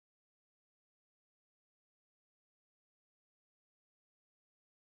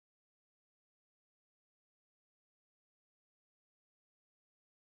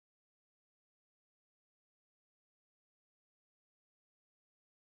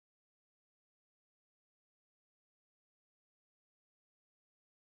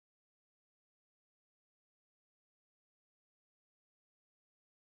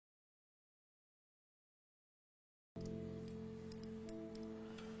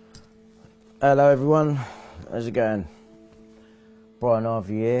Hello everyone, how's it going? Brian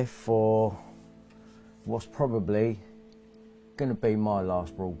Harvey here for what's probably going to be my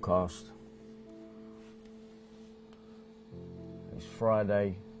last broadcast. It's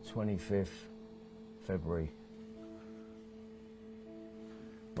Friday 25th February,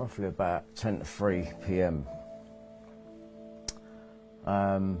 roughly about 10 to 3 p.m.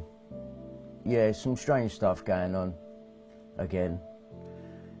 Yeah, some strange stuff going on again.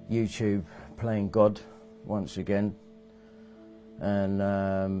 YouTube playing God once again, and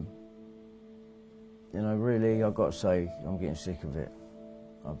you know, really, I've got to say, I'm getting sick of it.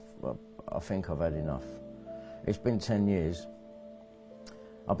 I think I've had enough. It's been 10 years.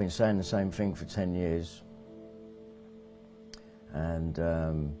 I've been saying the same thing for 10 years, and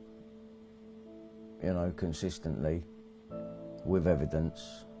you know, consistently with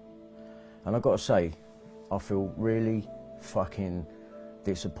evidence. And I've got to say, I feel really fucking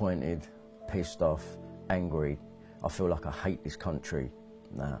disappointed, pissed off, angry. I feel like I hate this country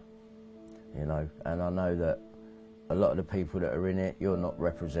now, you know, and I know that a lot of the people that are in it, you're not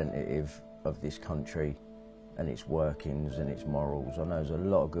representative of this country and its workings and its morals. I know there's a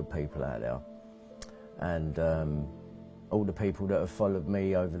lot of good people out there, and all the people that have followed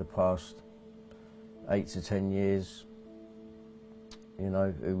me over the past 8 to 10 years, you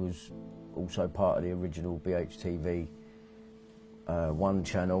know, who was also part of the original BHTV one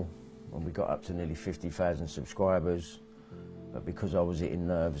channel when we got up to nearly 50,000 subscribers, but because I was hitting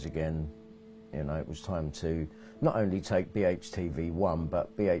nerves again, you know, it was time to not only take BHTV 1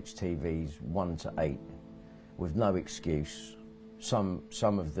 but BHTVs 1 to 8 with no excuse. Some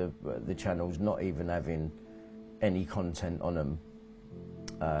of the channels not even having any content on them.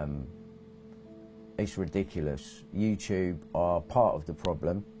 It's ridiculous. YouTube are part of the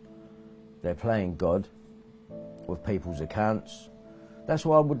problem. They're playing God with people's accounts. That's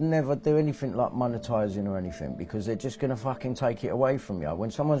why I would never do anything like monetizing or anything, because they're just going to fucking take it away from you. When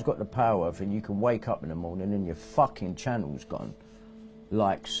someone's got the power, then you can wake up in the morning and your fucking channel's gone.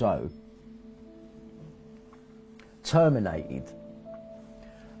 Like so. Terminated.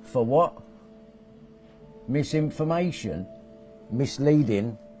 For what? Misinformation?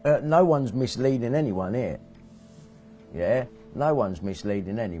 Misleading? No one's misleading anyone here. Yeah? No one's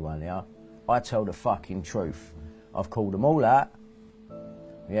misleading anyone here. I tell the fucking truth. I've called them all out.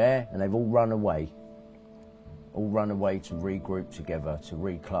 Yeah, and they've all run away. All run away to regroup together, to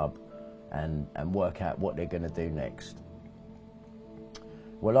reclub, and work out what they're going to do next.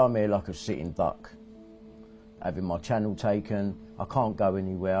 Well, I'm here like a sitting duck, having my channel taken. I can't go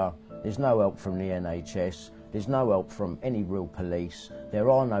anywhere. There's no help from the NHS. There's no help from any real police. There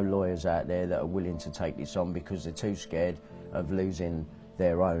are no lawyers out there that are willing to take this on because they're too scared of losing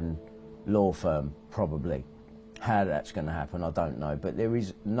their own law firm, probably. How that's going to happen, I don't know. But there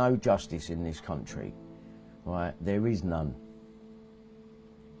is no justice in this country, right? There is none.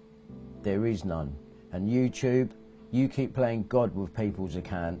 There is none. And YouTube, you keep playing God with people's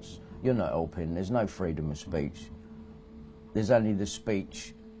accounts. You're not helping. There's no freedom of speech. There's only the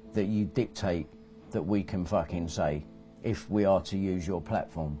speech that you dictate that we can fucking say if we are to use your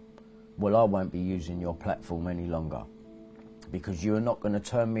platform. Well, I won't be using your platform any longer, because you are not going to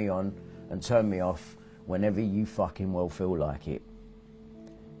turn me on and turn me off whenever you fucking well feel like it.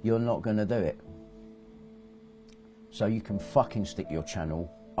 You're not going to do it. So you can fucking stick your channel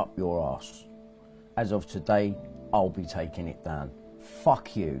up your arse. As of today, I'll be taking it down.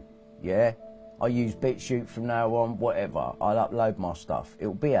 Fuck you, yeah? I use BitChute from now on, whatever. I'll upload my stuff.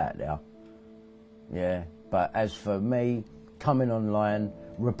 It'll be out there. Yeah, but as for me, coming online,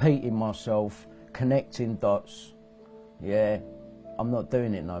 repeating myself, connecting dots, yeah, I'm not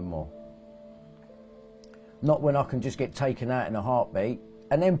doing it no more. Not when I can just get taken out in a heartbeat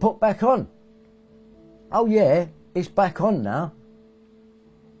and then put back on. Oh yeah, it's back on now.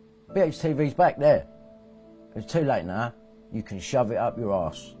 BHTV's back there. It's too late now. You can shove it up your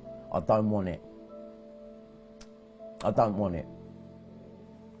arse. I don't want it. I don't want it.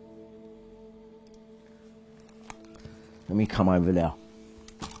 Let me come over there.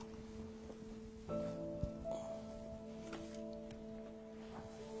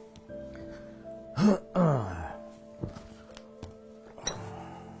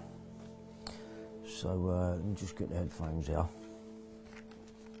 So let me just get the headphones out.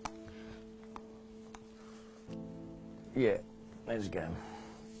 Yeah, there's go.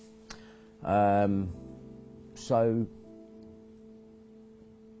 So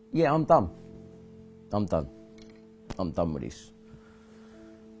yeah, I'm done. I'm done with this.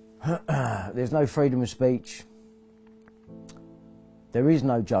 There's no freedom of speech. There is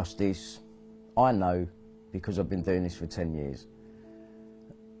no justice. I know, because I've been doing this for 10 years.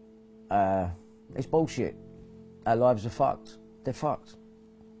 It's bullshit. Our lives are fucked. They're fucked.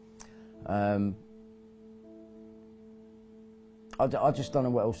 I just don't know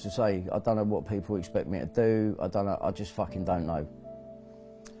what else to say. I don't know what people expect me to do. I don't know. I just fucking don't know.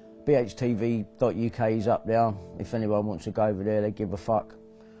 bhtv.uk is up there. If anyone wants to go over there, they give a fuck.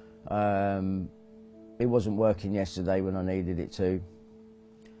 It wasn't working yesterday when I needed it to,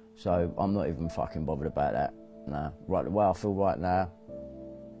 so I'm not even fucking bothered about that. Nah, right the way I feel right now,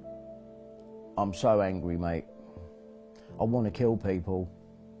 I'm so angry, mate. I want to kill people.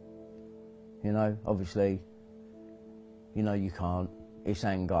 You know, obviously, you know you can't. It's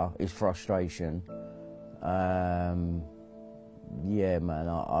anger, it's frustration. Yeah, man,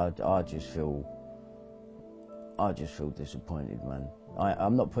 I just feel disappointed, man.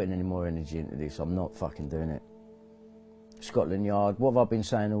 I'm not putting any more energy into this. I'm not fucking doing it. Scotland Yard, what have I been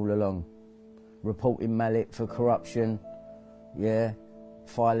saying all along? Reporting Mallet for corruption, yeah,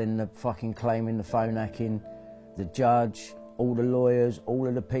 filing the fucking claiming the phone hacking, the judge, all the lawyers, all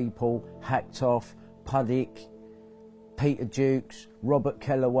of the people, hacked off, Puddick, Peter Dukes, Robert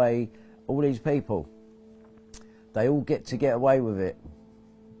Kellaway, all these people. They all get away with it.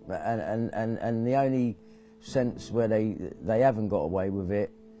 And the only sense where they haven't got away with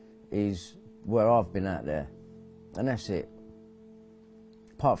it is where I've been out there. And that's it.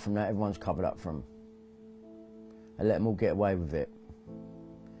 Apart from that, everyone's covered up for them. They let them all get away with it.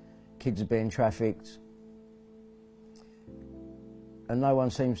 Kids are being trafficked. And no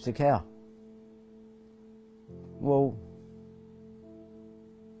one seems to care. Well,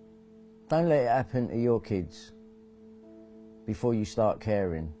 don't let it happen to your kids before you start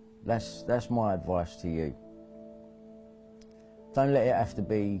caring. That's my advice to you. Don't let it have to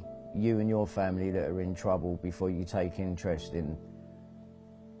be you and your family that are in trouble before you take interest in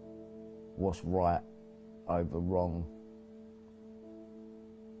what's right over wrong.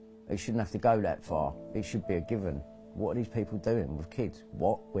 It shouldn't have to go that far. It should be a given. What are these people doing with kids?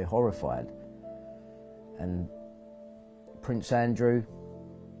 What? We're horrified. And Prince Andrew,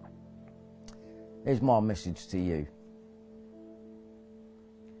 here's my message to you.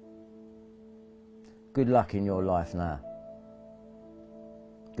 Good luck in your life now.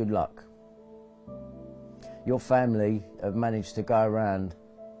 Good luck. Your family have managed to go around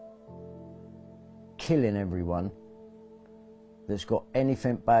killing everyone that's got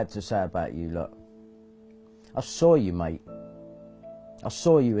anything bad to say about you, look. I saw you, mate. I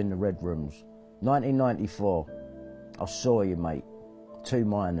saw you in the Red Rooms. 1994. I saw you, mate. 2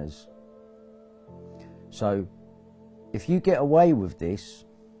 minors. So, if you get away with this,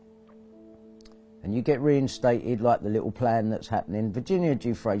 and you get reinstated like the little plan that's happening. Virginia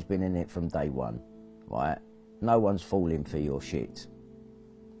Giuffre's been in it from day one, right? No one's falling for your shit.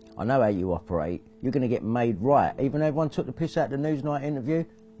 I know how you operate. You're going to get made right. Even though everyone took the piss out of the Newsnight interview,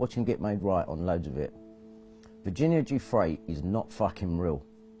 watch him get made right on loads of it. Virginia Giuffre is not fucking real.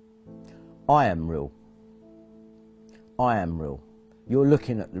 I am real. I am real. You're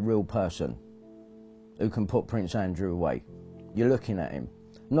looking at the real person who can put Prince Andrew away. You're looking at him.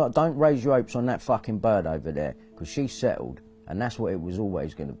 Don't raise your hopes on that fucking bird over there, because she's settled, and that's what it was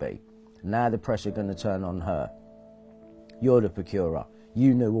always going to be. Now the press are going to turn on her. You're the procurer.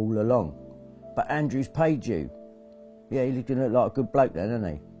 You knew all along. But Andrew's paid you. Yeah, he's going to look like a good bloke then,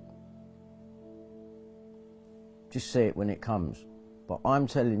 isn't he? Just see it when it comes. But I'm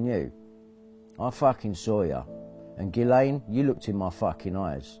telling you, I fucking saw you. And Ghislaine, you looked in my fucking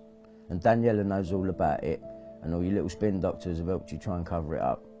eyes. And Daniela knows all about it. And all your little spin doctors have helped you try and cover it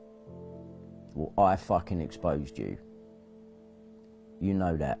up. Well, I fucking exposed you. You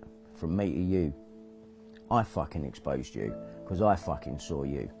know that. From me to you. I fucking exposed you. Because I fucking saw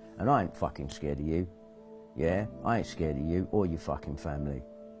you. And I ain't fucking scared of you. Yeah? I ain't scared of you or your fucking family.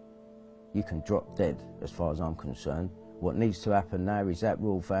 You can drop dead as far as I'm concerned. What needs to happen now is that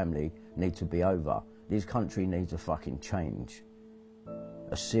royal family need to be over. This country needs a fucking change.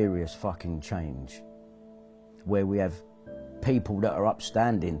 A serious fucking change. Where we have people that are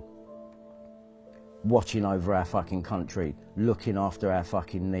upstanding, watching over our fucking country, looking after our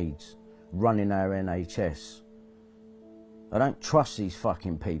fucking needs, running our NHS. I don't trust these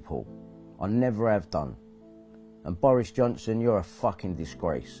fucking people. I never have done. And Boris Johnson, you're a fucking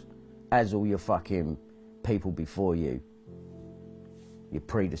disgrace. As all your fucking people before you. Your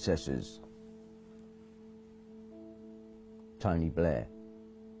predecessors. Tony Blair.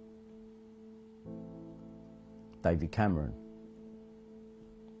 David Cameron,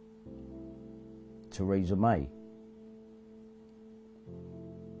 Theresa May,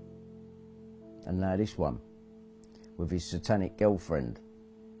 and now this one, with his satanic girlfriend.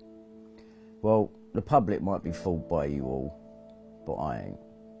 Well, the public might be fooled by you all, but I ain't.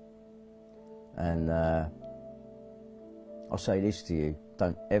 And I'll say this to you,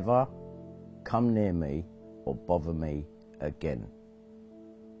 don't ever come near me or bother me again.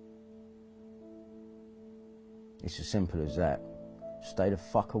 It's as simple as that. Stay the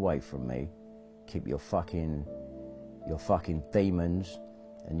fuck away from me. Keep your fucking demons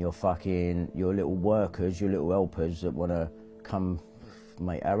and your little workers, your little helpers that want to come.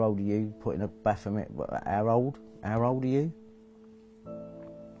 Mate, how old are you? Put in a Baphomet. How old are you?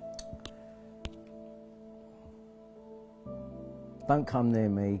 Don't come near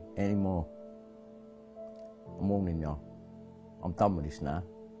me anymore. I'm warning you. I'm done with this now.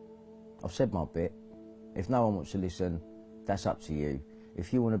 I've said my bit. If no one wants to listen, that's up to you.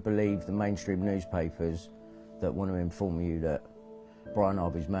 If you want to believe the mainstream newspapers that want to inform you that Brian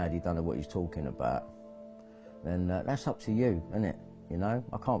Harvey's mad, he don't know what he's talking about, then that's up to you, isn't it? You know,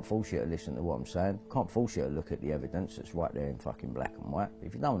 I can't force you to listen to what I'm saying. I can't force you to look at the evidence that's right there in fucking black and white.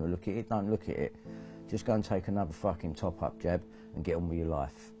 If you don't want to look at it, don't look at it. Just go and take another fucking top-up jab and get on with your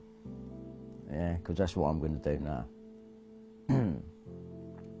life. Yeah, because that's what I'm going to do now.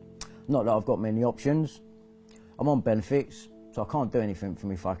 Not that I've got many options. I'm on benefits, so I can't do anything for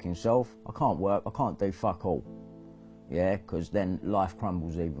me fucking self. I can't work, I can't do fuck all. Yeah, because then life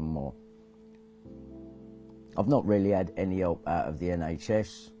crumbles even more. I've not really had any help out of the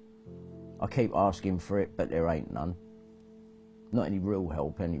NHS. I keep asking for it, but there ain't none. Not any real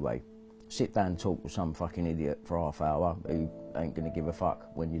help anyway. Sit down and talk with some fucking idiot for half hour who ain't going to give a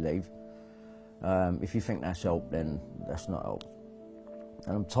fuck when you leave. If you think that's help, then that's not help.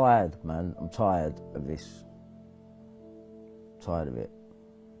 And I'm tired, man. I'm tired of this. Tired of it.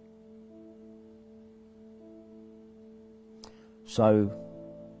 So,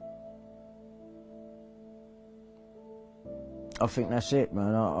 I think that's it,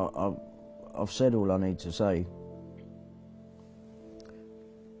 man. I've said all I need to say.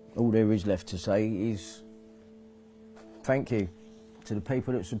 All there is left to say is thank you to the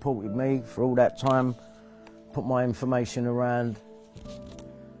people that supported me for all that time, put my information around,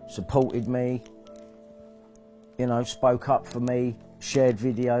 supported me, you know, spoke up for me, shared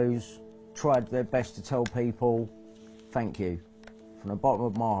videos, tried their best to tell people. Thank you. From the bottom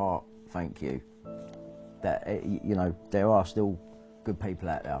of my heart, thank you. That, you know, there are still good people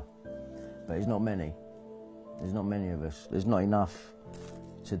out there, but there's not many. There's not many of us. There's not enough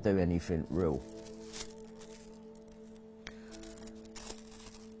to do anything real.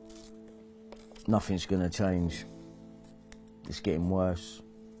 Nothing's going to change. It's getting worse.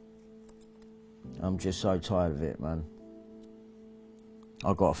 I'm just so tired of it, man.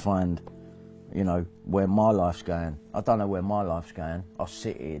 I've got to find, you know, where my life's going. I don't know where my life's going. I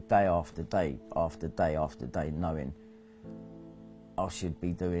sit here day after day, after day after day, knowing I should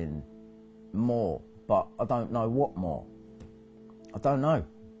be doing more, but I don't know what more. I don't know.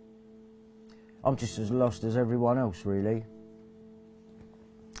 I'm just as lost as everyone else, really.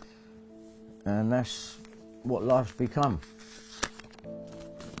 And that's what life's become.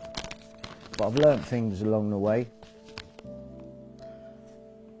 But I've learnt things along the way.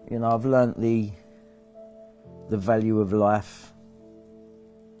 You know, I've learnt the value of life.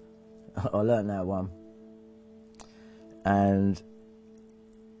 I learnt that one. And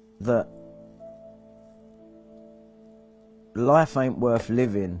that life ain't worth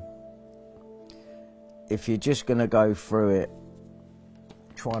living if you're just going to go through it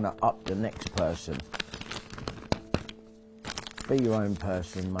trying to up the next person. Be your own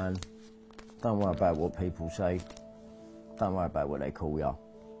person, man. Don't worry about what people say. Don't worry about what they call you.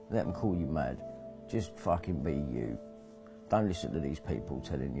 Let them call you mad. Just fucking be you. Don't listen to these people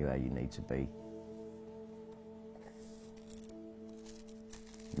telling you how you need to be.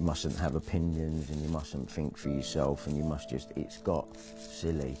 You mustn't have opinions and you mustn't think for yourself and you must just... It's got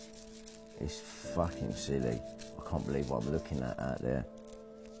silly. It's fucking silly. I can't believe what I'm looking at out there.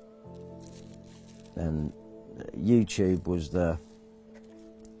 And YouTube was the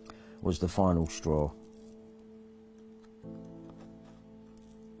final straw.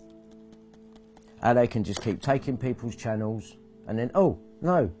 How they can just keep taking people's channels and then, oh,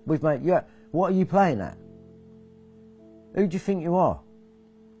 no, we've made... Yeah, what are you playing at? Who do you think you are?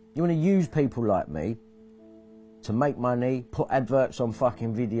 You want to use people like me to make money, put adverts on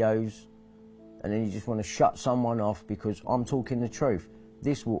fucking videos, and then you just want to shut someone off because I'm talking the truth.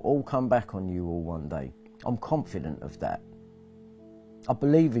 This will all come back on you all one day. I'm confident of that. I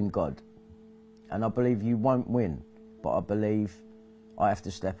believe in God, and I believe you won't win, but I believe I have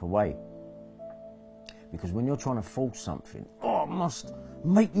to step away. Because when you're trying to force something, I must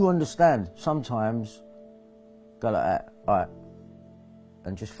make you understand. Sometimes, go like that, alright,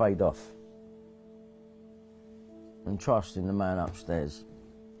 and just fade off. And trust in the man upstairs.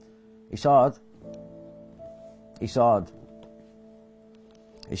 It's hard. It's hard.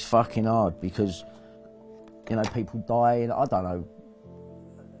 It's fucking hard because, you know, people die and I don't know.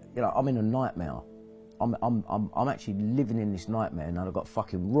 You know, I'm in a nightmare. I'm actually living in this nightmare and I've got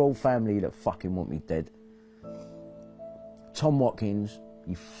fucking royal family that fucking want me dead. Tom Watkins,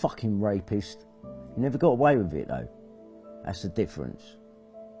 you fucking rapist. You never got away with it though. That's the difference.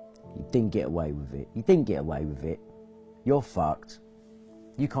 You didn't get away with it. You didn't get away with it. You're fucked.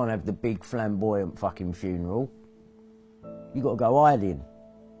 You can't have the big flamboyant fucking funeral. You got to go hiding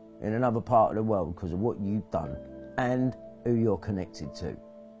in another part of the world because of what you've done and who you're connected to.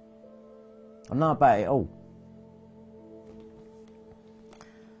 I know about it all.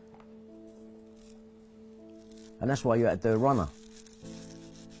 And that's why you had to do a runner.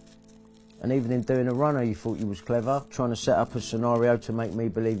 And even in doing a runner, you thought you was clever, trying to set up a scenario to make me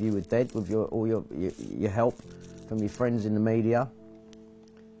believe you were dead with all your help from your friends in the media.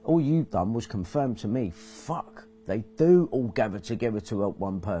 All you've done was confirm to me, fuck, they do all gather together to help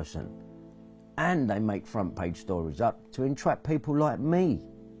one person. And they make front page stories up to entrap people like me.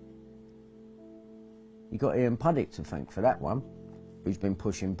 You got Ian Puddick to thank for that one, who's been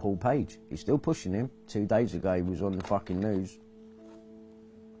pushing Paul Page. He's still pushing him. 2 days ago he was on the fucking news.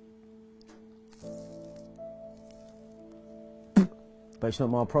 But it's not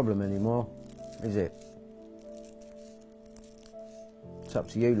my problem anymore, is it? It's up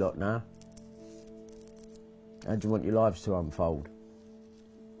to you lot now. How do you want your lives to unfold?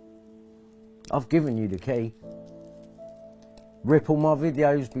 I've given you the key. Rip all my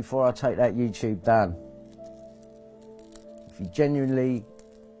videos before I take that YouTube down. If you genuinely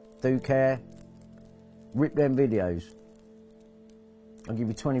do care, rip them videos. I'll give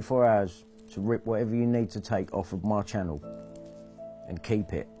you 24 hours to rip whatever you need to take off of my channel. And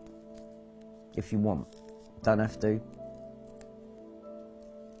keep it. If you want. Don't have to.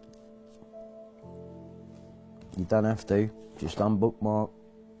 You don't have to. Just unbookmark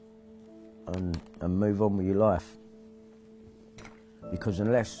and move on with your life. Because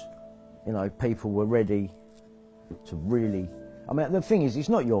unless, you know, people were ready to really... I mean, the thing is, it's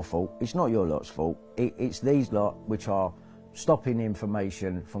not your fault. It's not your lot's fault. It's these lot which are stopping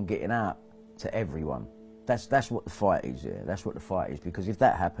information from getting out to everyone. That's what the fight is, yeah. That's what the fight is. Because if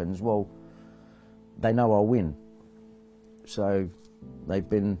that happens, well, they know I'll win. So they've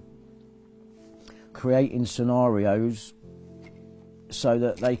been creating scenarios so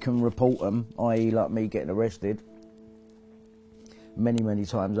that they can report them, i.e. like me getting arrested many, many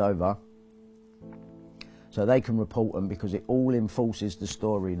times over. So they can report them because it all enforces the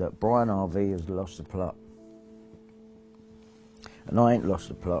story that Brian Harvey has lost the plot. And I ain't lost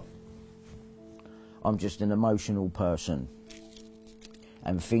the plot. I'm just an emotional person.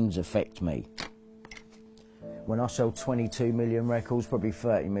 And things affect me. When I sell 22 million records, probably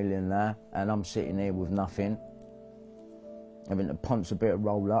 30 million now, and I'm sitting here with nothing, having to punch a bit of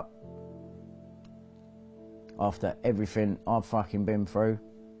roll up after everything I've fucking been through,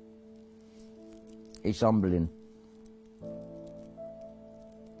 it's humbling.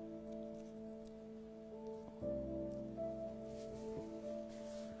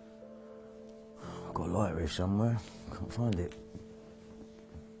 I've got a lighter here somewhere, can't find it.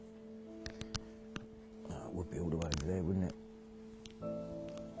 Oh, it would be all the way over there, wouldn't it?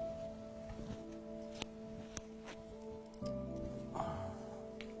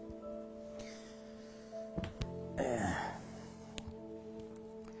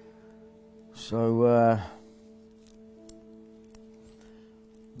 So,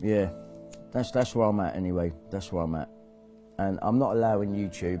 yeah, that's where I'm at anyway. That's where I'm at. And I'm not allowing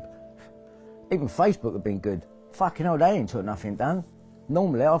YouTube. Even Facebook have been good. Fucking hell, they ain't took nothing down.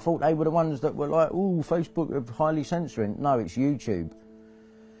 Normally, I thought they were the ones that were like, ooh, Facebook are highly censoring. No, it's YouTube.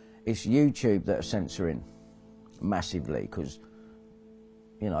 It's YouTube that are censoring massively because,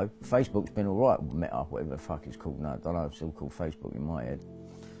 you know, Facebook's been alright, Meta, whatever the fuck it's called now. I don't know, it's still called Facebook in my head.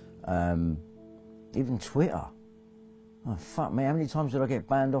 Even Twitter. Oh, fuck me, how many times did I get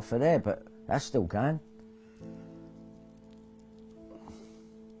banned off of there? But that's still going.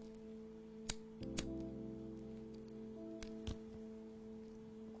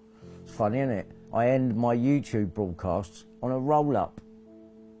 It's funny, isn't it? I end my YouTube broadcasts on a roll-up.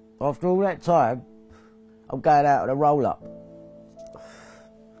 After all that time, I'm going out on a roll-up.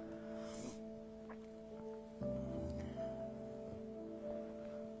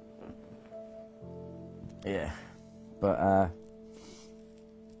 Yeah, but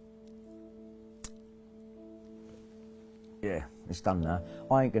yeah, it's done now.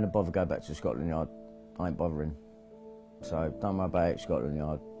 I ain't gonna bother go back to Scotland Yard. I ain't bothering. So don't worry about it, Scotland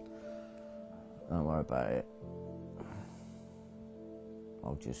Yard. Don't worry about it.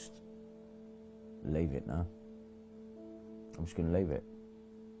 I'll just leave it now. I'm just going to leave it.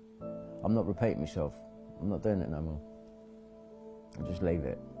 I'm not repeating myself. I'm not doing it no more. I'll just leave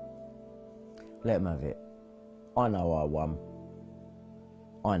it. Let them have it. I know I won.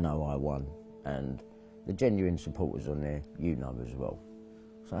 I know I won. And the genuine supporters on there, you know as well.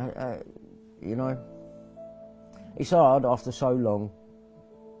 So, you know, it's hard after so long,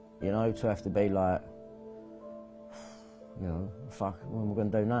 you know, to have to be like, you know, fuck, what am I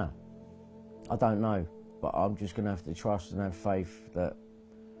going to do now? I don't know, but I'm just going to have to trust and have faith that,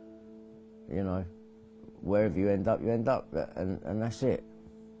 you know, wherever you end up, and that's it.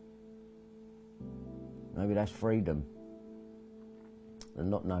 Maybe that's freedom. And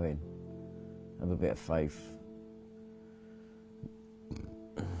not knowing. Have a bit of faith.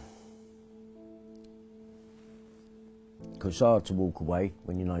 Because it's hard to walk away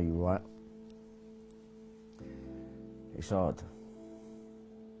when you know you're right. It's hard.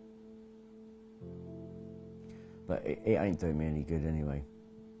 But it ain't doing me any good anyway.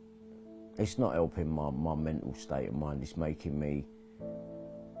 It's not helping my mental state of mind. It's making me...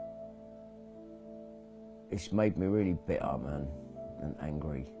 It's made me really bitter, man, and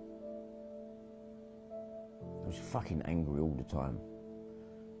angry. I was fucking angry all the time.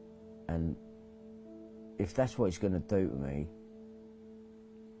 And if that's what it's going to do to me,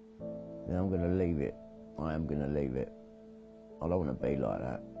 then I'm going to leave it. I am going to leave it. I don't want to be like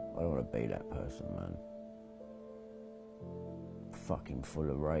that. I don't want to be that person, man. Fucking full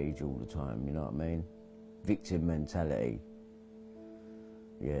of rage all the time, you know what I mean? Victim mentality.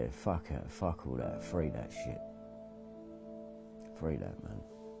 Yeah, fuck it, fuck all that, free that shit. Free that, man.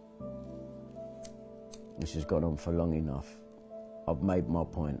 This has gone on for long enough. I've made my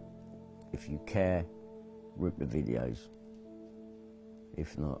point. If you care, rip the videos.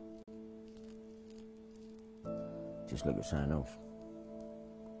 If not, just look at something else.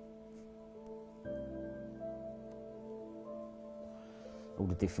 All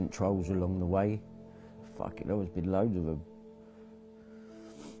the different trolls along the way. Fucking, there's been loads of them.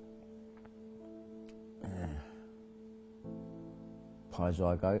 Pie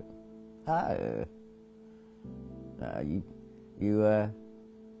zygote. You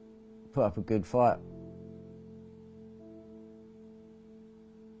put up a good fight.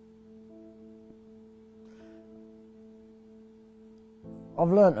 I've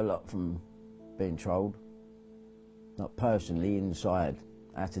learnt a lot from being trolled. Not personally, inside.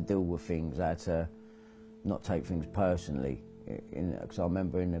 How to deal with things, how to not take things personally. Because I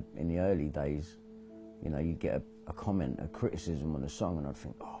remember in the early days, you know, you get a comment, a criticism on a song, and I'd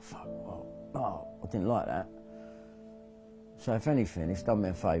think, oh fuck, oh, I didn't like that. So if anything, it's done me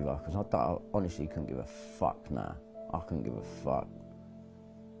a favour, because I honestly couldn't give a fuck now. I couldn't give a fuck.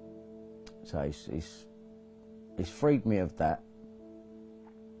 So it's freed me of that.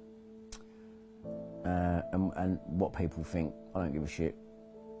 And what people think, I don't give a shit.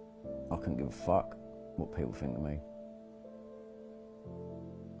 I couldn't give a fuck what people think of me.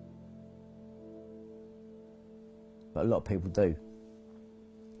 But a lot of people do.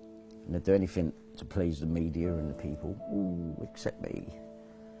 And they do anything to please the media and the people. Ooh, except me.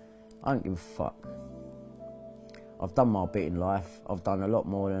 I don't give a fuck. I've done my bit in life. I've done a lot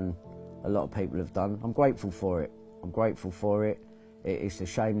more than a lot of people have done. I'm grateful for it. I'm grateful for it. It's a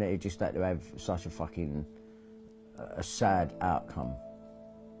shame that it just had to have such a fucking... a sad outcome.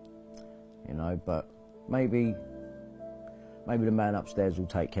 You know, but maybe the man upstairs will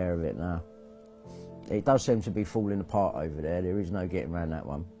take care of it now. It does seem to be falling apart over there. There is no getting around that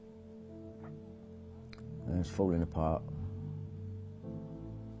one. And it's falling apart.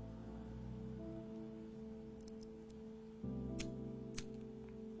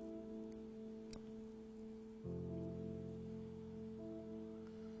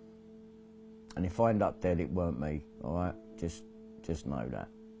 And if I end up dead, it weren't me, alright? Just know that.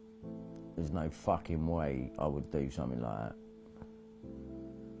 There's no fucking way I would do something like that.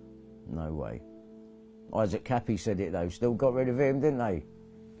 No way. Isaac Cappy said it though, still got rid of him, didn't they?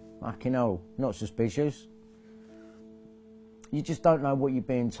 Fucking hell, not suspicious. You just don't know what you're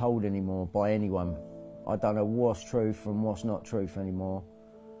being told anymore by anyone. I don't know what's truth from what's not truth anymore.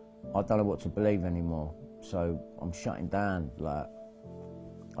 I don't know what to believe anymore. So I'm shutting down, like,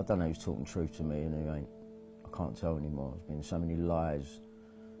 I don't know who's talking truth to me and who ain't. I can't tell anymore. There's been so many lies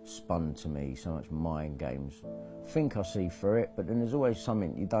spun to me, so much mind games. I think I see through it, but then there's always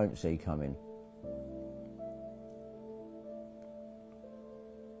something you don't see coming.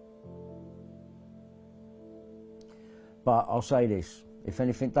 But I'll say this, if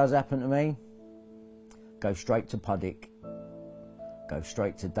anything does happen to me, go straight to Puddick, go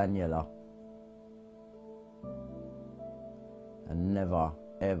straight to Daniela, and never,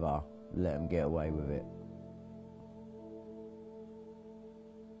 ever, let them get away with it.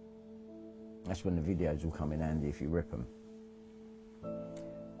 That's when the videos will come in handy if you rip them.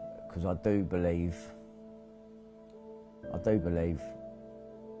 Because I do believe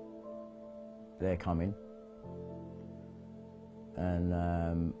they're coming. And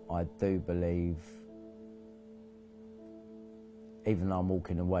I do believe, even though I'm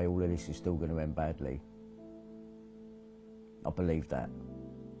walking away, all of this is still going to end badly. I believe that.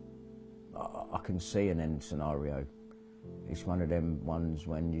 I can see an end scenario. It's one of them ones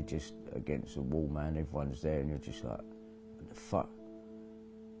when you're just against the wall, man. Everyone's there and you're just like, what the fuck?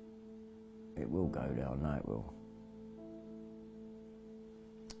 It will go down, no it will.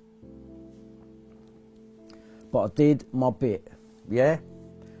 But I did my bit, yeah?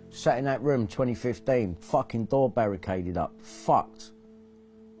 Sat in that room 2015, fucking door barricaded up, fucked.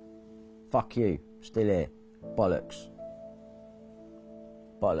 Fuck you, still here. Bollocks.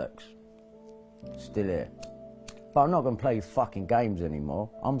 Bollocks. Still here. But I'm not going to play fucking games anymore.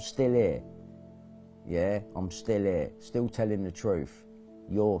 I'm still here. Yeah, I'm still here. Still telling the truth.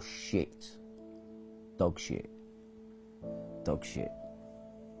 You're shit. Dog shit. Dog shit.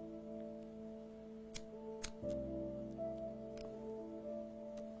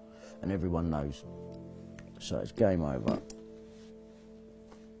 And everyone knows. So it's game over.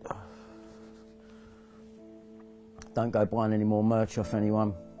 Don't go buying any more merch off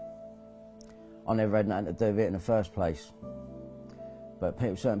anyone. I never had nothing to do with it in the first place. But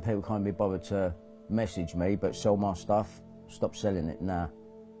certain people can't be bothered to message me, but sell my stuff. Stop selling it, nah.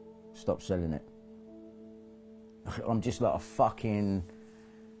 Stop selling it. I'm just like a fucking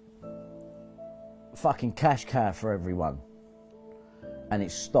cash cow for everyone. And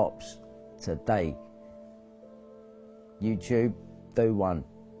it stops today. YouTube, do one.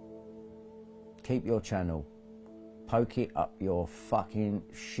 Keep your channel. Poke it up your fucking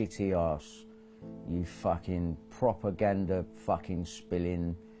shitty arse. You fucking propaganda fucking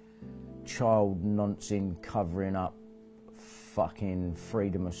spilling, child nonsense covering up, fucking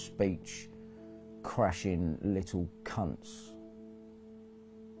freedom of speech crashing little cunts.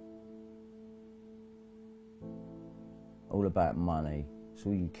 All about money. It's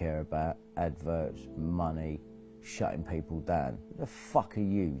all you care about. Adverts, money, shutting people down. Who the fuck are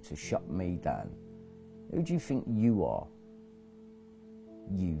you to shut me down? Who do you think you are?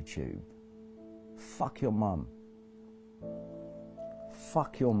 YouTube. Fuck your mum.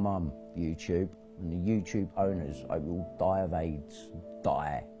 Fuck your mum, YouTube. And the YouTube owners, I will die of AIDS.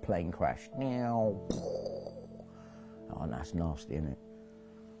 Die. Plane crash. Now. Oh, that's nasty, isn't it?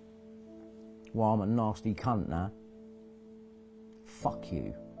 Well, I'm a nasty cunt now. Fuck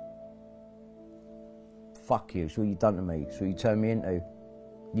you. Fuck you. It's what you done to me. It's what you turned me into.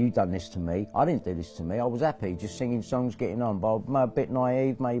 You done this to me. I didn't do this to me. I was happy, just singing songs, getting on. But I'm a bit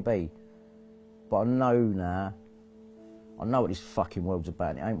naive, maybe. But I know now. I know what this fucking world's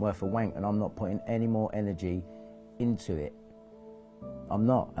about. It ain't worth a wank, and I'm not putting any more energy into it. I'm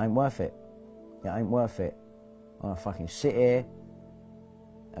not. It ain't worth it. It ain't worth it. I'm gonna fucking sit here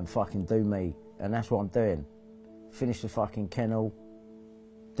and fucking do me. And that's what I'm doing. Finish the fucking kennel.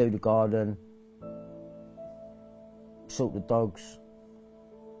 Do the garden. Sort the dogs.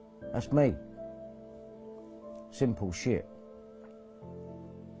 That's me. Simple shit.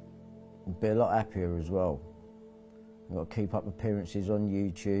 I'd be a lot happier as well. You've got to keep up appearances on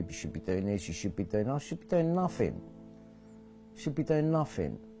YouTube. You should be doing this, you should be doing... I should be doing nothing. Should be doing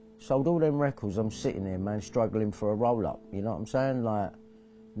nothing. Sold all them records, I'm sitting here, man, struggling for a roll-up. You know what I'm saying? Like,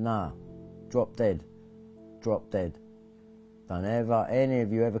 nah. Drop dead. Drop dead. Don't ever, any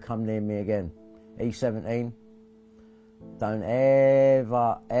of you ever come near me again. E17, don't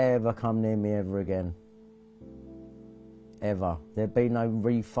ever come near me ever again. Ever. There'd be no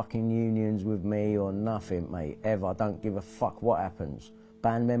re-fucking unions with me or nothing, mate. Ever. I don't give a fuck what happens.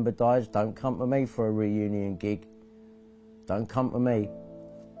 Band member dies, don't come to me for a reunion gig. Don't come to me.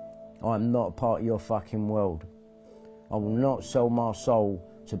 I'm not a part of your fucking world. I will not sell my soul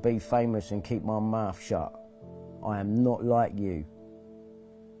to be famous and keep my mouth shut. I am not like you.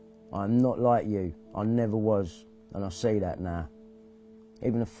 I am not like you. I never was. And I see that now.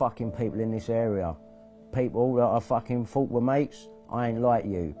 Even the fucking people in this area, people that I fucking thought were mates, I ain't like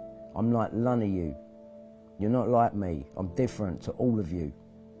you. I'm like none of you. You're not like me. I'm different to all of you.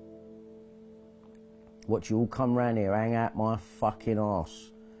 Watch you all come round here, hang out my fucking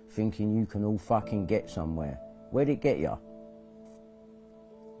arse, thinking you can all fucking get somewhere. Where'd it get ya?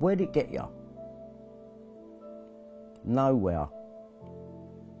 Where'd it get ya? Nowhere.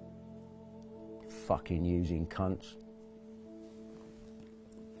 Fucking using cunts.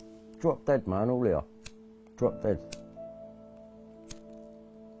 Drop dead, man, all here. Drop dead.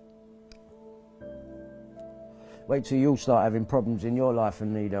 Wait till you start having problems in your life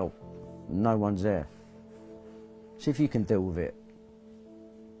and need help. No one's there. See if you can deal with it.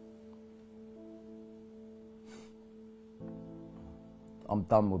 I'm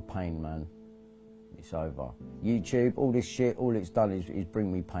done with pain, man. It's over. YouTube, all this shit, all it's done is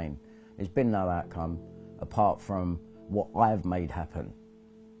bring me pain. There's been no outcome apart from what I've made happen.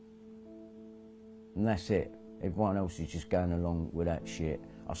 And that's it. Everyone else is just going along with that shit.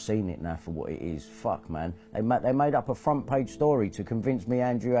 I've seen it now for what it is. Fuck, man. They made up a front page story to convince me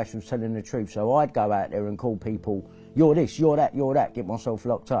Andrew Ash was telling the truth. So I'd go out there and call people, you're this, you're that, you're that, get myself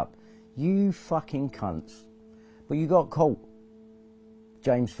locked up. You fucking cunts. But you got caught.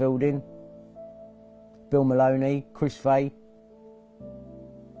 James Fielding, Bill Maloney, Chris Fay.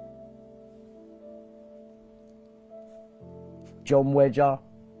 John Wedger.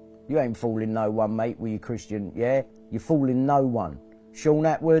 You ain't fooling no one, mate, with you Christian, yeah? You're fooling no one. Sean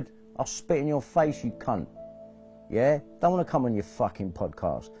Atwood, I'll spit in your face, you cunt. Yeah? Don't want to come on your fucking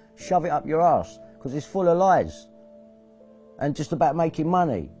podcast. Shove it up your ass, because it's full of lies. And just about making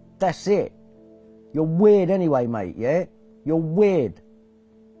money. That's it. You're weird anyway, mate, yeah? You're weird.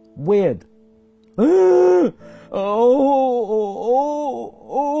 Weird. That's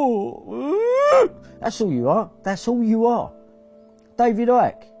all you are. That's all you are. David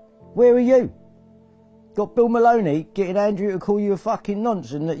Icke, where are you? Got Bill Maloney getting Andrew to call you a fucking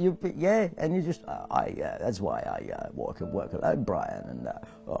nonce and that you, yeah, and you just, that's why I work alone, Brian, and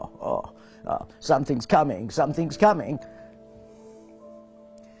something's coming.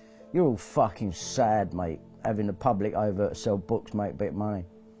 You're all fucking sad, mate, having the public over to sell books, make a bit of money.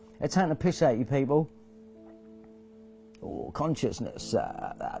 They're taking the piss out of you people. Oh, consciousness,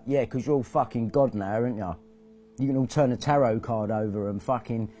 yeah, because you're all fucking God now, aren't you? You can all turn a tarot card over and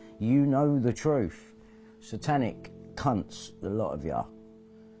fucking, you know the truth. Satanic cunts, a lot of you.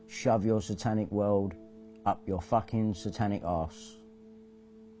 Shove your satanic world up your fucking satanic arse.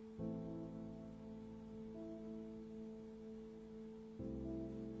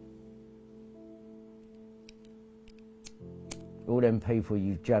 All them people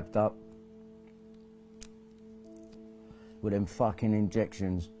you've jabbed up with them fucking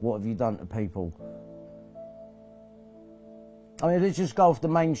injections, what have you done to people? I mean, let's just go off the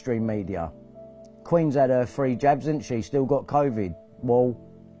mainstream media. Queen's had her 3 jabs, hasn't she? Still got COVID. Well,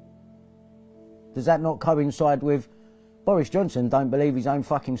 does that not coincide with Boris Johnson don't believe his own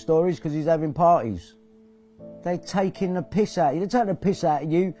fucking stories because he's having parties? They're taking the piss out of you. They're taking the piss out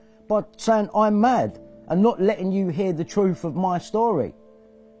of you by saying I'm mad and not letting you hear the truth of my story.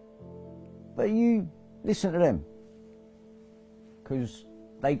 But you listen to them because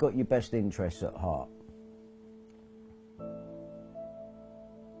they got your best interests at heart.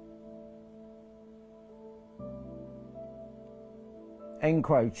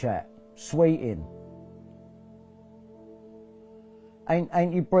 EncroChat, Sweeting.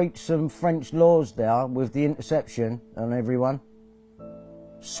 Ain't you breached some French laws there with the interception on everyone?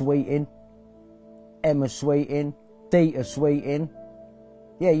 Sweeting, Emma Sweeting, Dita Sweeting.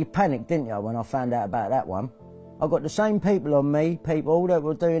 Yeah, you panicked, didn't you, when I found out about that one? I got the same people on me, people that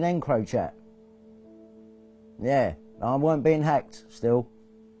were doing EncroChat. Yeah, I weren't being hacked still.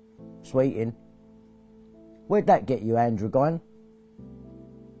 Sweeting. Where'd that get you, Andrew Guyn?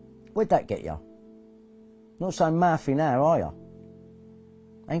 Where'd that get you? Not so mouthy now, are you?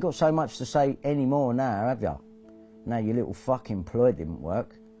 Ain't got so much to say anymore now, have you? Now your little fucking ploy didn't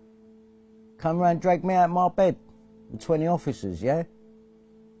work. Come round, drag me out of my bed with 20 officers, yeah?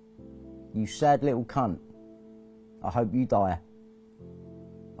 You sad little cunt. I hope you die.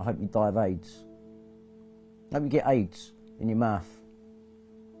 I hope you die of AIDS. I hope you get AIDS in your mouth.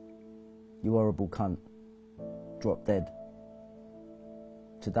 You horrible cunt. Drop dead.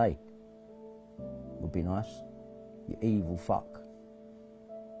 Today would be nice. You evil fuck.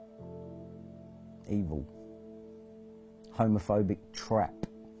 Evil. Homophobic trap.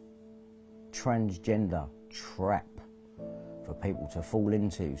 Transgender trap for people to fall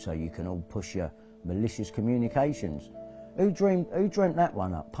into so you can all push your malicious communications. Who dreamt that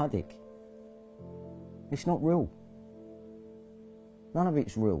one up? Puddick. It's not real. None of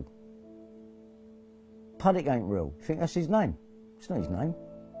it's real. Puddick ain't real. You think that's his name? It's not his name.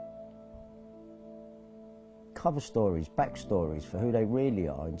 Cover stories, backstories for who they really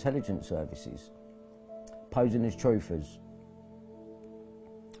are, intelligence services, posing as truthers.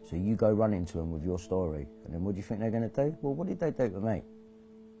 So you go run into them with your story, and then what do you think they're going to do? Well, what did they do to me?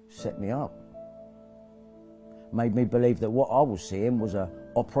 Set me up. Made me believe that what I was seeing was a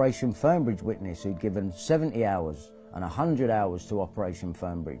Operation Fernbridge witness who'd given 70 hours and 100 hours to Operation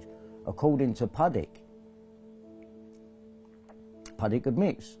Fernbridge, according to Puddick. Puddick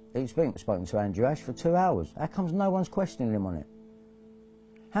admits he's spoken to Andrew Ash for 2 hours. How comes no one's questioning him on it?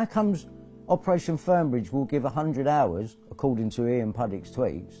 How comes Operation Fernbridge will give 100 hours, according to Ian Puddick's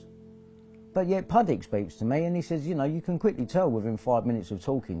tweets, but yet Puddick speaks to me and he says, you know, you can quickly tell within 5 minutes of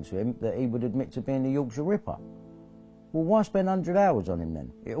talking to him that he would admit to being the Yorkshire Ripper. Well, why spend 100 hours on him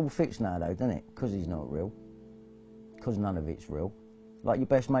then? It all fits now though, doesn't it? Because he's not real. Because none of it's real. Like your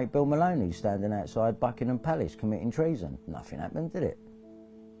best mate Bill Maloney standing outside Buckingham Palace committing treason. Nothing happened, did it?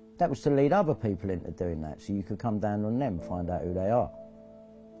 That was to lead other people into doing that, so you could come down on them and find out who they are.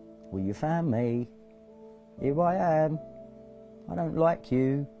 Well, you found me. Here I am. I don't like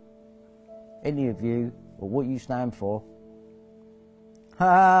you. Any of you, or what you stand for.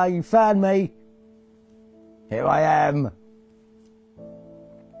 Ha! You found me. Here I am.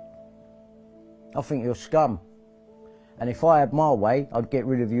 I think you're scum. And if I had my way, I'd get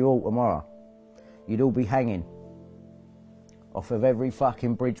rid of you all tomorrow. You'd all be hanging. Off of every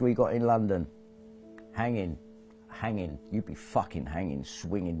fucking bridge we got in London. Hanging. Hanging. You'd be fucking hanging,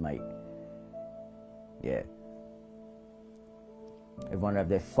 swinging, mate. Yeah. Everyone would have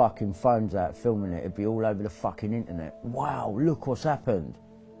their fucking phones out filming it. It'd be all over the fucking internet. Wow, look what's happened.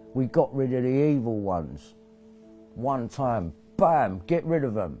 We got rid of the evil ones. One time. Bam, get rid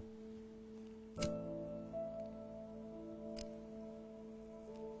of them.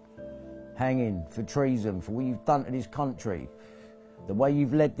 Hanging for treason, for what you've done to this country. The way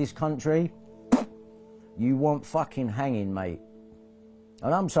you've led this country, you want fucking hanging, mate.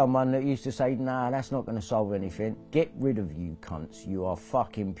 And I'm someone that used to say, nah, that's not going to solve anything. Get rid of you cunts. You are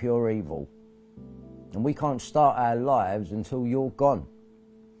fucking pure evil. And we can't start our lives until you're gone.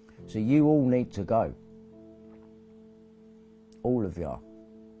 So you all need to go. All of you.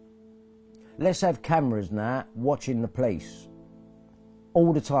 Let's have cameras now watching the police.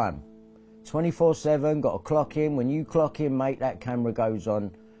 All the time. 24/7, got to clock in. When you clock in, mate, that camera goes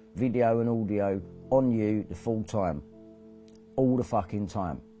on, video and audio, on you the full time. All the fucking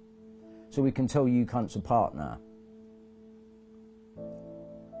time. So we can tell you cunts apart now.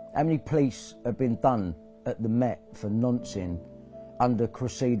 How many police have been done at the Met for noncing under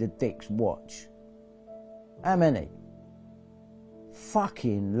Cressida Dick's watch? How many?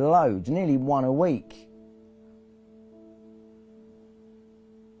 Fucking loads, nearly one a week.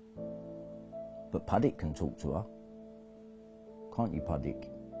 But Puddick can talk to her. Can't you, Puddick?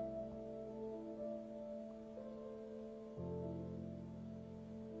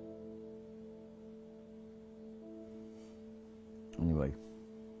 Anyway,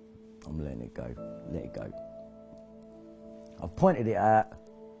 I'm letting it go. Let it go. I've pointed it out.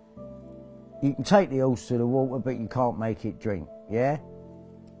 You can take the horse to the water, but you can't make it drink, yeah?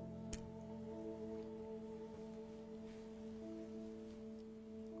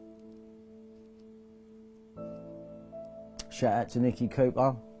 Shout out to Nikki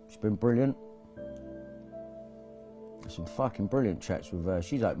Cooper. She's been brilliant. Some fucking brilliant chats with her.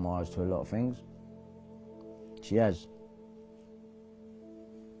 She's opened my eyes to a lot of things. She has.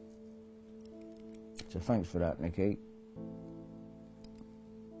 So thanks for that, Nikki.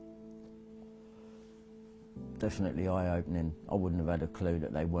 Definitely eye-opening. I wouldn't have had a clue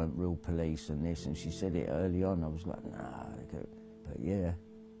that they weren't real police and this, and she said it early on. I was like, nah. But yeah.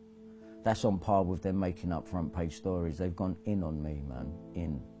 That's on par with them making up front page stories. They've gone in on me, man.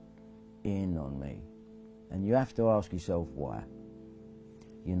 In on me. And you have to ask yourself why.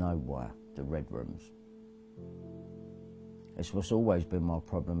 You know why. The red rooms. It's what's always been my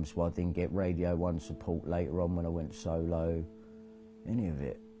problem. It's why I didn't get Radio 1 support later on when I went solo. Any of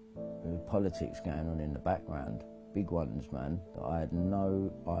it. There was politics going on in the background. Big ones, man, that I had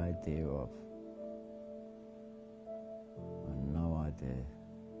no idea of. I had no idea.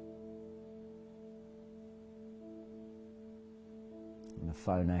 And the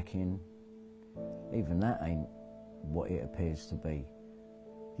phone hacking, even that ain't what it appears to be.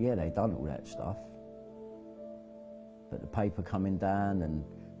 Yeah, they done all that stuff. But the paper coming down and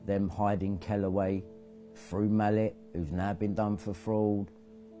them hiding Kellaway through Mallet, who's now been done for fraud.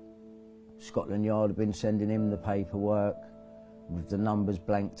 Scotland Yard have been sending him the paperwork with the numbers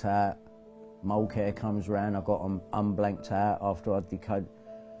blanked out. Mulcare comes round, I got them unblanked out after I decoded.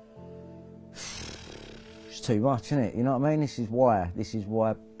 It's too much, isn't it? You know what I mean? This is why.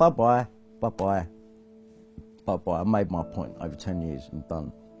 Bye-bye. Bye-bye. Bye-bye. I made my point over 10 years. I'm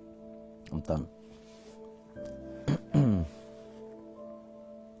done. I'm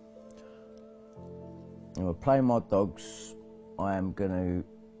going to play my dogs. I am going to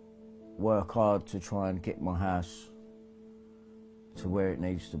work hard to try and get my house to where it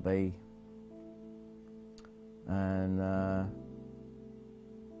needs to be. And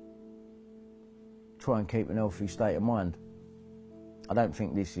try and keep an healthy state of mind. I don't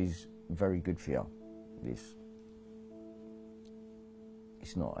think this is very good for you. This.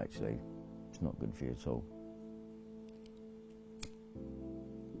 It's not actually. It's not good for you at all.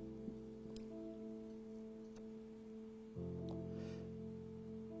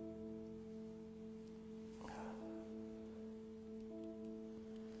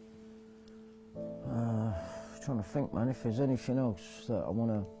 Trying to think, man, if there's anything else that I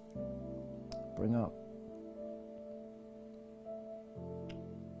want to bring up.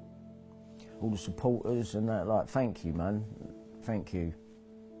 All the supporters and that, like, thank you, man. Thank you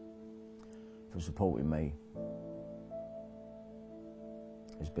for supporting me.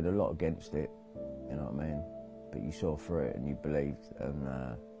 There's been a lot against it, you know what I mean? But you saw through it and you believed, and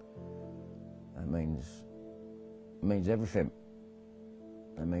that means everything.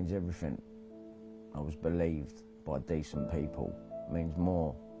 That means everything. I was believed by decent people. It means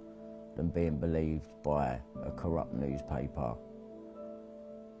more than being believed by a corrupt newspaper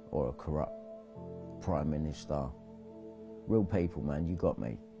or a corrupt Prime Minister. Real people, man, you got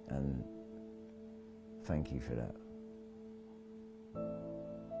me, and thank you for that.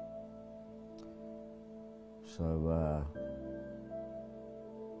 So,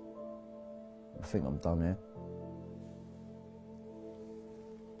 I think I'm done here.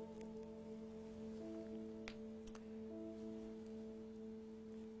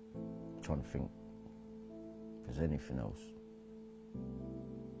 Trying to think if there's anything else.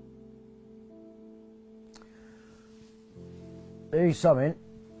 Here's something.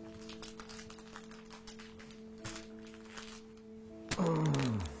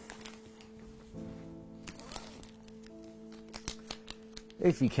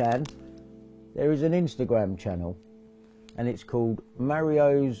 If you can, there is an Instagram channel and it's called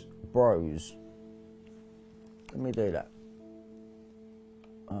Mario's Bros. Let me do that.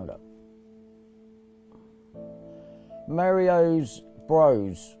 Hold up. Mario's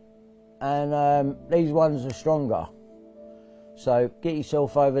Bros, and these ones are stronger, so get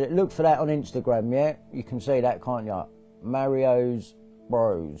yourself over there. Look for that on Instagram, yeah? You can see that, can't you? Mario's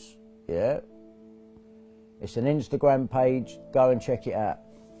Bros, yeah? It's an Instagram page, go and check it out.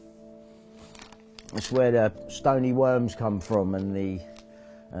 It's where the stony worms come from, and the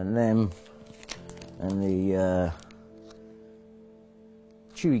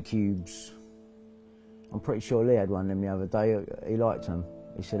chewy cubes. I'm pretty sure Lee had one of them the other day. He liked them.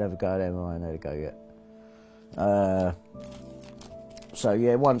 He said, have a go at them. I ain't had a go yet. So,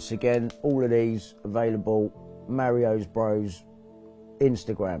 yeah, once again, all of these available. Mario's Bros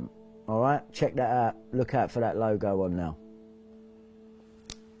Instagram. All right? Check that out. Look out for that logo on now.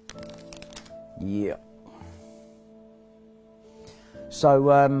 Yeah.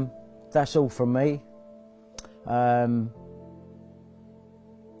 So, that's all from me.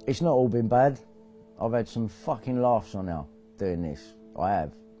 It's not all been bad. I've had some fucking laughs on now doing this. I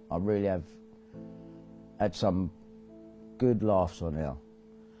have. I really have had some good laughs on now.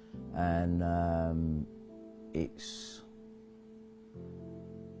 And it's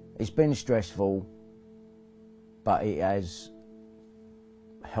been stressful, but it has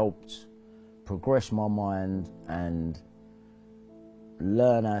helped progress my mind and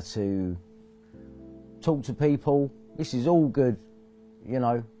learn how to talk to people. This is all good, you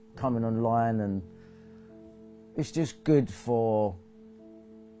know, coming online, and it's just good for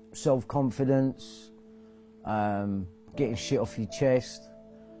self-confidence, getting shit off your chest.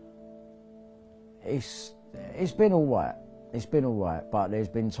 It's been alright. It's been alright, but there's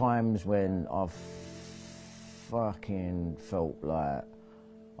been times when I've fucking felt like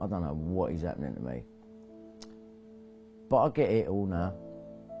I don't know what is happening to me. But I get it all now,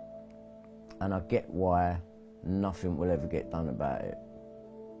 and I get why nothing will ever get done about it.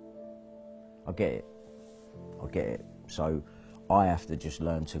 I get it. I get it. So I have to just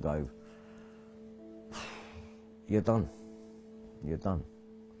learn to go, you're done. You're done.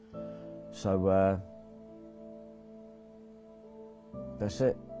 So that's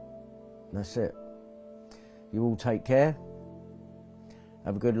it. That's it. You all take care.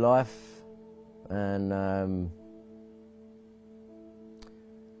 Have a good life. And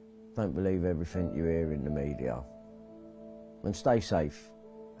don't believe everything you hear in the media. And stay safe.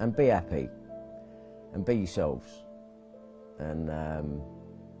 And be happy. And be yourselves. And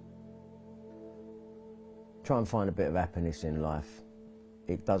try and find a bit of happiness in life.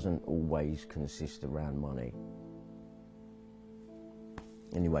 It doesn't always consist around money.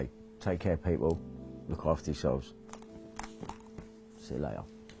 Anyway, take care, people. Look after yourselves. See you later.